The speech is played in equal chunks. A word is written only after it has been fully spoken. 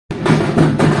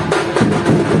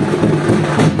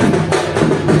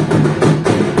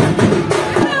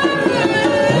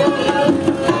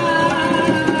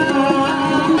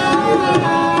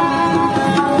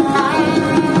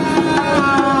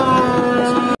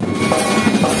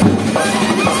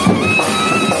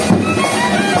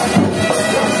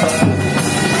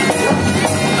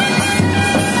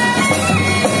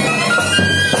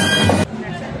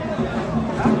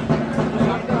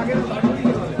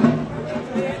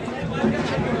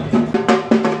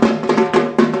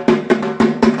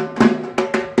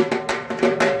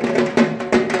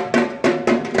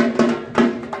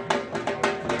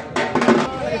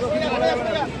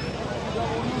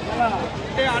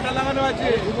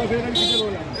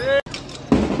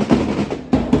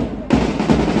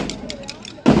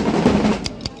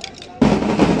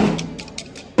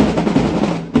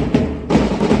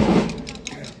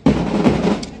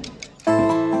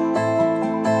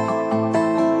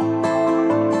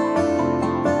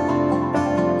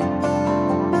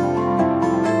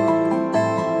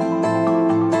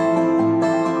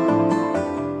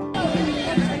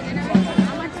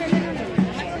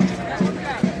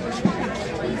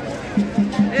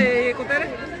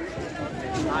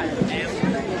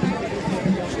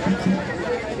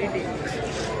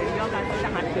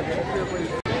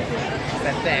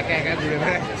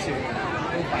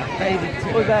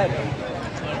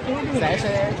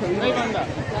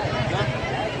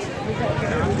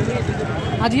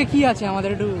আজকে কি আছে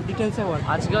আমাদের একটু ডিটেইলসে বল।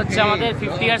 আজকে হচ্ছে আমাদের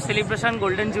 50 ইয়ার সেলিব্রেশন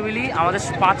গোল্ডেন জুবিলি। আমাদের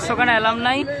 500 খানা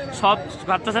অ্যালামনাই সব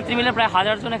ছাত্রছাত্রী মিলে প্রায়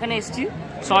 1000 জন এখানে এসেছি।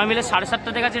 সবাই মিলে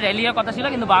 7:30 থেকে র্যালি হওয়ার কথা ছিল,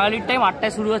 কিন্তু বাঙালির টাইম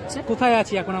 8টায় শুরু হচ্ছে। কোথায়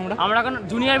আছি এখন আমরা? আমরা এখন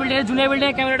জুনিয়র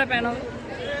বিল্ডিংয়ে ক্যামেরাটা প্যান হবে।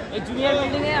 এই জুনিয়র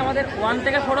বিল্ডিংয়ে আমাদের 1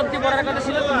 থেকে 4 অব্দি পড়ার কথা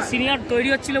ছিল, কিন্তু সিনিয়র তৈরি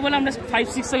হচ্ছিল বলে আমরা 5,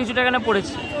 6 কিছুটা এখানে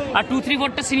পড়েছি, আর 2, 3,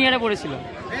 4টা সিনিয়রে পড়েছিল।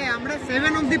 আমরা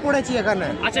 7 অবধি পড়েছি এখানে।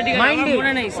 আচ্ছা ঠিক আছে, আমার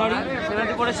মনে নেই, সরি, 7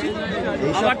 অবধি পড়েছি।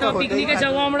 আবার তো পিকনিকে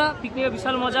যাবো আমরা, পিকনিকে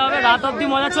বিশাল মজা হবে, রাত অবধি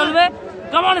মজা চলবে।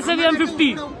 Come on CSAVM 50।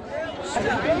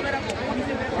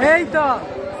 এই তো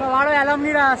সব আরো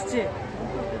অ্যালামনিরা আসছে।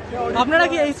 আপনারা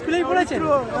কি এই স্কুলেই পড়েছেন?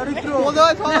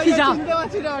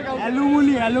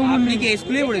 আপনি কি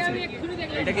স্কুলেই পড়েছেন?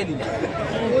 এটাকে দিন,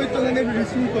 ওই তো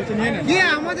রিসিভ করছে, নিয়ে নেন। এই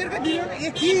আমাদেরকে দিন। এ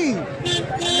কি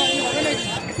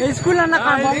এই স্কুল না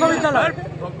বঙ্গ বিদ্যালয়?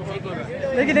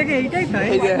 দেখি এইটাই তো।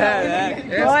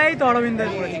 এই তো অরবিন্দ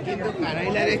কিন্তু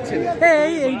কানাইলারের ছেলে।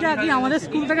 এইটা কি আমাদের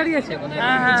স্কুল থেকে দিয়েছে?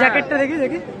 জ্যাকেটটা দেখি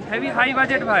হেভি হাই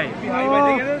বাজেট ভাই,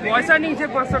 পয়সা নিয়েছে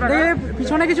 500 টাকা।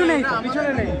 পিছনে কিছু নেই,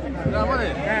 পিছনে নেই।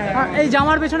 এই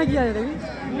জামার পেছনে কি আছে দেখি।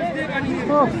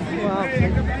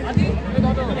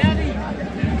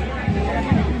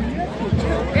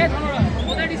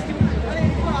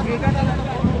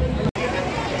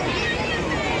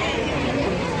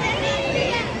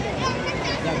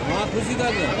 খুশি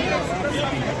থাকবে।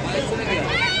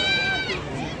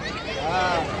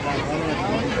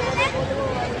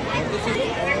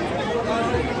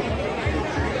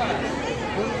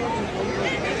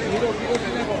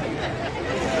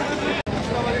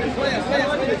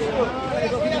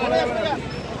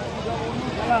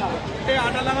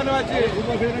 আটা লাগানো আছে,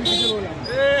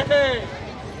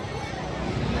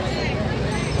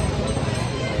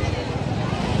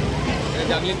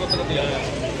 জাগলিং করতে দেওয়া যায়।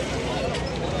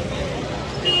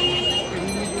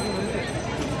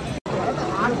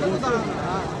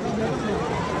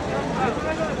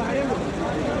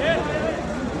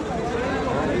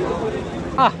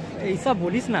 এইসব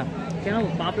বলিস না, কেন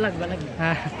পাপ লাগবে নাকি?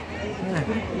 হ্যাঁ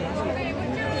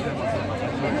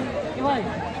ভাই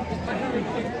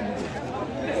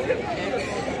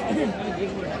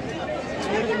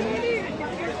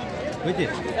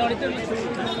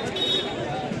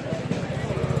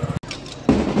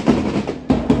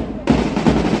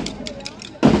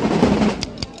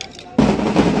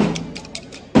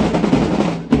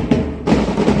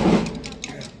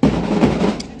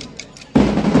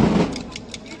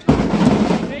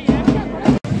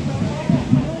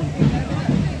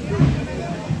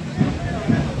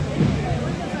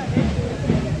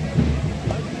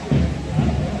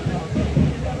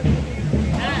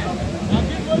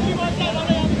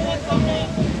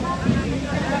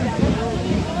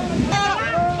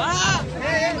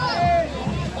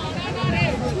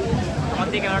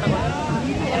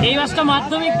এই ব্যাচটা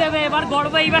মাধ্যমিক দেবে, এবার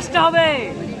গর্ব এই ব্যাচটা হবে।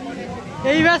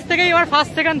 এই ব্যাচ থেকে এবার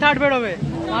 1st, 2nd, 3rd বেরোবে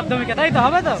মাধ্যমিকে, তাই তো?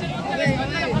 হবে তো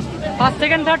 1st,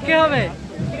 2nd, 3rd কে হবে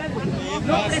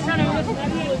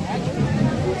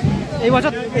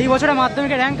এই বছরে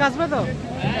মাধ্যমিকে র্যাঙ্ক আসবে তো?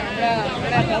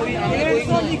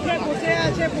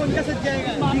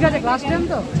 ঠিক আছে, ক্লাস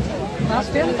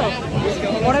 10 তো,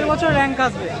 পরের বছর র্যাঙ্ক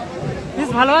আসবে। বেশ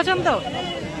ভালো আছেন তো?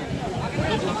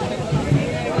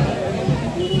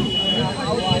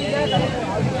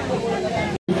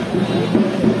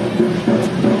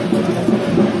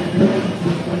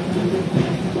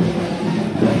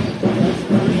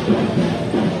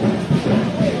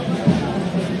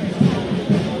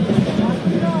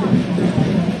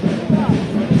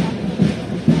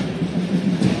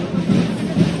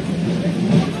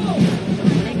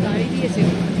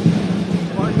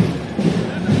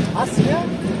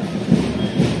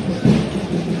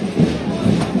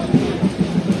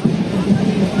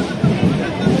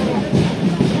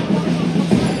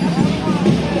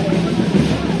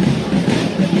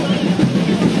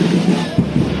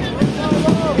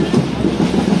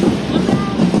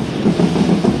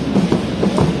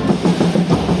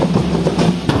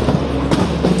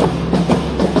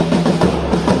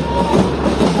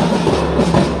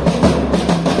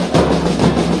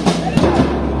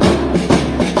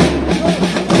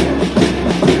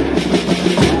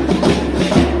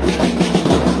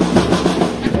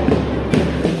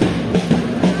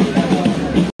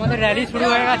 র্যালি শুরু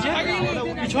হয়ে গেছে,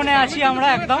 পিছনে আছি আমরা,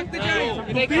 একদম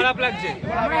খারাপ লাগছে,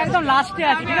 আমরা একদম লাস্টে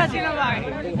আছি, ঠিক আছে,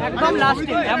 একদম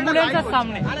লাস্টে, অ্যাম্বুলেন্সের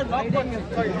সামনে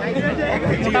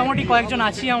মোটামুটি কয়েকজন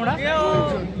আছি আমরা।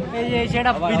 এই যে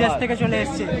সেটা বিদেশ থেকে চলে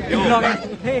এসছে,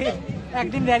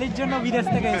 একদিন র্যালির জন্য বিদেশ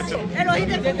থেকে এসছে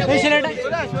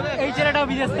এই ছেলেটাও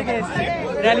বিদেশ থেকে এসছে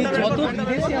র্যালির জন্য।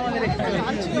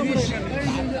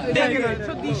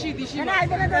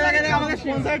 আমাদের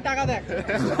স্পন্সরের টাকা দেখ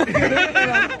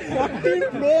 14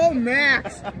 Pro Max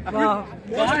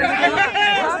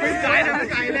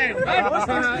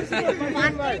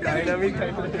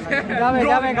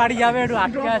যাবে গাড়ি যাবে, একটু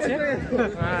আটকে আছে,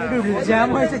 একটু জ্যাম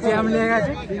হয়েছে, জ্যাম লেগে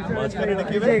গেছে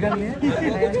এখানে।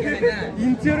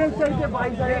 ইন্স্যুরেন্স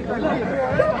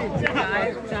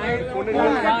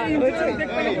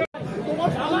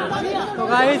তো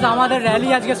গাইস আমাদের র্যালি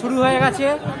আজকে শুরু হয়ে গেছে।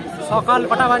 সকাল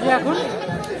কটা বাজে এখন?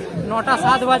 9টা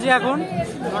 7 বাজে এখন।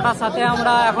 9টা 7-এ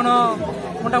আমরা এখনো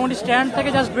মোটামুটি স্ট্যান্ড থেকে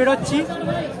জাস্ট বেরোচ্ছি,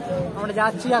 আমরা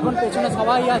যাচ্ছি এখন, পেছনে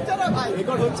সবাই যাচ্ছে।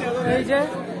 এই যে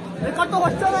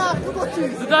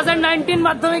 2019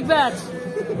 মাধ্যমিক ব্যাচ,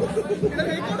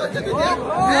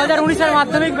 2019-এর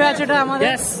মাধ্যমিক ব্যাচ এটা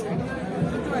আমাদের।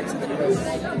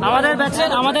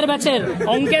 আমাদের ব্যাচের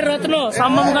অঙ্কের রত্ন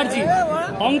সাম্য মুখার্জি,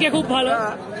 অঙ্কে খুব ভালো।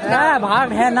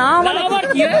 হ্যাঁ না আবার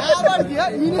কি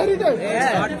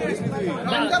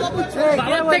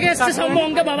বাবার থেকে এসছে সাম্য,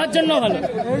 অঙ্কে বাবার জন্য ভালো,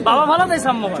 বাবা ভালো তাই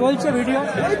সাম্য চলছে ভিডিও।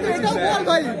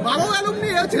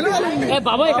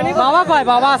 বাবা এখানে, বাবা কয়,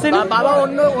 বাবা আসেনি, বাবা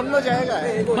অন্য জায়গায়,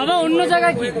 বাবা অন্য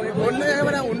জায়গায়, কি অন্য জায়গায়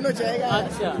মানে অন্য জায়গায়।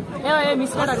 আচ্ছা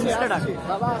মিসটা ডাক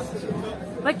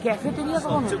ভাই। ক্যাফেটেরিয়া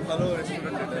কখন হলো?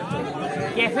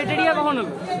 ক্যাফেটেরিয়া কখন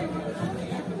হলো?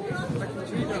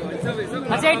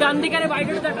 আচ্ছা এই ডান দিকে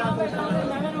বাইরে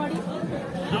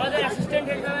আমাদের অ্যাসিস্ট্যান্ট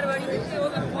হেড ম্যামের বাড়ি।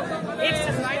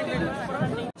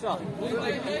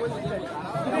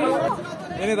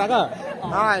 এনে দাদা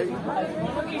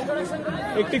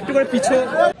একটু করে পিছে।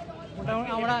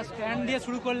 মোটামুটি আমরা স্ট্যান্ড দিয়ে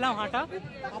শুরু করলাম হাঁটা,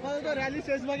 আপাতত র্যালি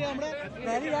শেষ ভাগে, আমরা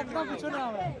র্যালির একদম পিছনে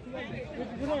আমরা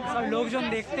সব লোকজন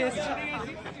দেখতে এসছে।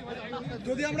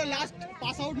 যদি আমরা লাস্ট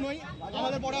পাস আউট নই,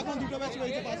 আমাদের পরে এখন 2টো ব্যাচ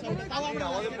রয়েছে পাস আউট, তাও আমরা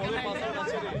আমাদের পরে পাস আউট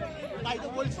আছে, তাই তো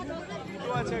বলছি,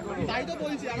 দুটো আছে এখন, তাই তো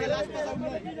বলছি আমরা লাস্ট পাস আউট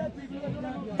নই।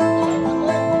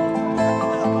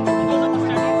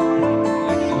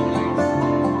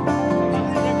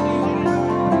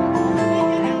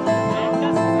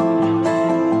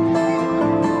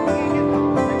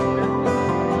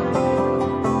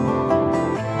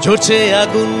 ঝরছে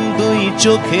আগুন দুই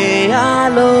চোখে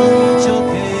আলো,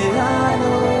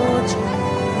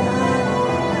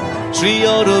 শ্রী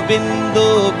অরবিন্দ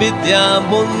বিদ্যা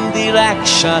মন্দির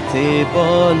একসাথে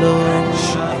বলো,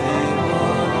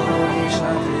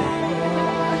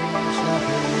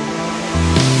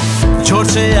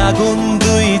 ঝরছে আগুন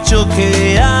দুই চোখে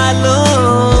আলো,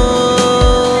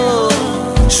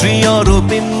 শ্রী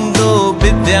অরবিন্দ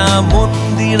বিদ্যা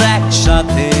মন্দির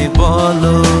একসাথে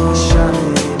বলো।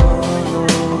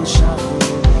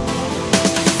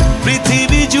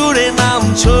 পৃথিবী জুড়ে নাম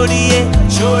ছড়িয়ে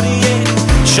ছড়িয়ে,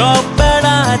 সব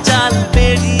বেড়া চাল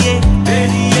পেরিয়ে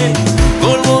পেরিয়ে,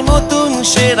 করবো নতুন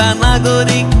সেরা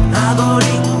নাগরিক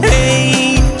নাগরিক এই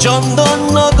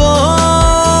চন্দননগরে।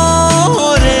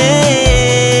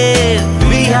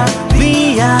 We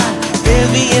are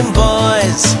AVM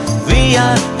boys, we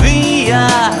are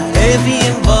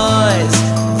AVM boys,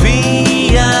 we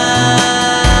are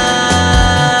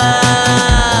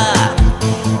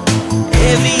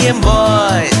AVM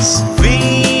boys, we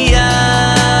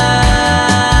are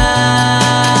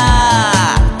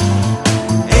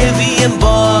AVM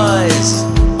boys.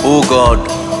 O God,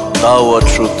 Thou art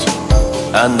truth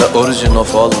and the origin of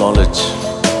all knowledge.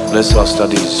 Bless our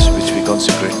studies which we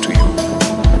consecrate to you.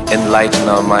 Enlighten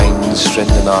our minds,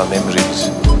 strengthen our memories,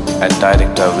 and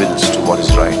direct our wills to what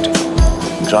is right.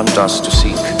 Grant us to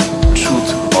seek truth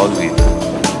always.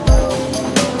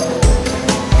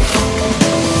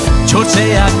 ঝরছে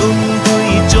আগুন দুই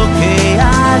চোখে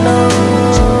আলো,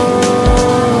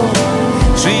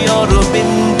 শ্রী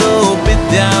অরবিন্দ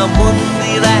বিদ্যা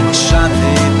মন্দির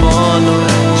একসাথে বলো।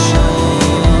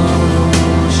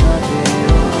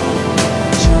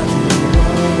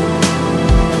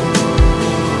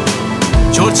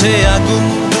 ঝরছে আগুন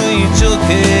দুই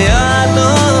চোখে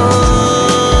আলো,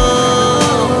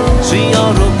 শ্রী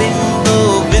অরবিন্দ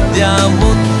বিদ্যা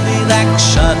মন্দির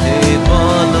একসাথে